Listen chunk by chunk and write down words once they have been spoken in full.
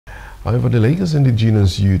However, the Lagos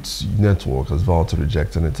Indigenous Youth Network has vowed to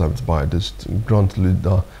reject an attempt by disgruntled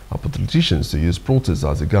politicians to use protests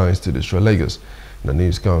as a guise to destroy Lagos. In a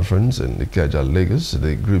news conference in Ikeja, Lagos,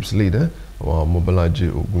 the group's leader, Mobolaji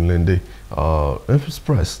Ogunlende,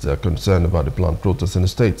 expressed their concern about the planned protests in the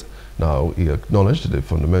state. Now, he acknowledged the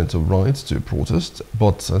fundamental right to protest,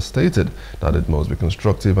 but stated that it must be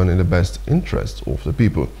constructive and in the best interest of the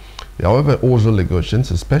people. However, also Lagosians,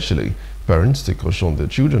 especially parents, to caution their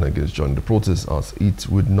children against joining the protests as it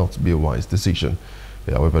would not be a wise decision.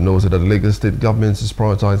 He, however, noted that the Lagos state government is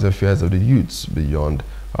prioritizing the affairs of the youths beyond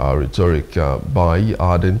rhetoric by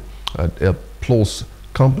adding a plus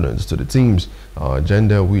components to the team's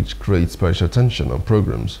agenda, which creates special attention on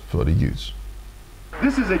programs for the youth.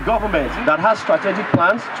 This is a government that has strategic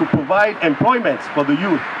plans to provide employment for the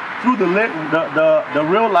youth through the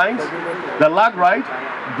rail lines, the lag ride,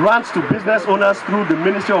 grants to business owners through the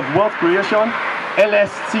Ministry of Wealth Creation,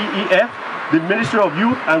 LSTEF, the Ministry of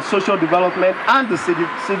Youth and Social Development, and the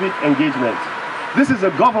civic engagement. This is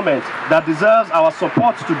a government that deserves our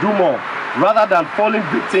support to do more, rather than falling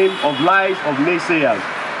victim of lies of naysayers.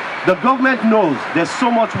 The government knows there's so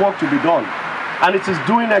much work to be done, and it is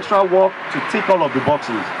doing extra work to tick all of the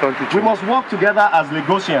boxes. We must work together as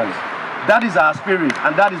Lagosians. That is our spirit,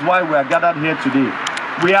 and that is why we are gathered here today.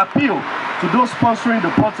 We appeal to those sponsoring the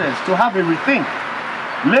protest to have a rethink.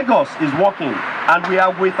 Lagos is working, and we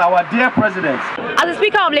are with our dear president. As the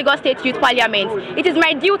Speaker of Lagos State Youth Parliament, it is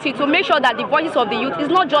my duty to make sure that the voices of the youth is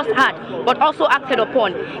not just heard, but also acted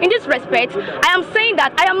upon. In this respect, I am saying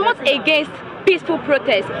that I am not against peaceful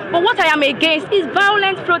protest, but what I am against is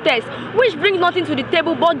violent protest, which brings nothing to the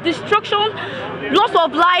table but destruction, loss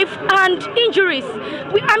of life, and injuries.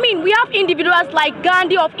 We have individuals like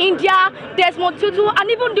Gandhi of India, Desmond Tutu,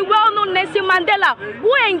 and even the well-known Nelson Mandela,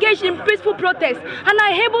 who engaged in peaceful protest and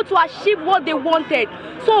are able to achieve what they wanted.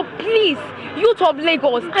 So please, youth of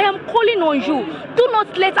Lagos, I am calling on you. Do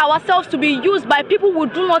not let ourselves to be used by people who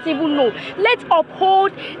do not even know. Let's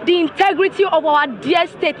uphold the integrity of our dear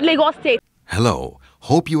state, Lagos State. Hello,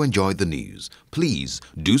 hope you enjoyed the news. Please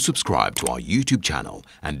do subscribe to our YouTube channel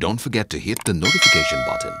and don't forget to hit the notification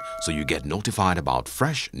button so you get notified about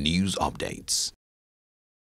fresh news updates.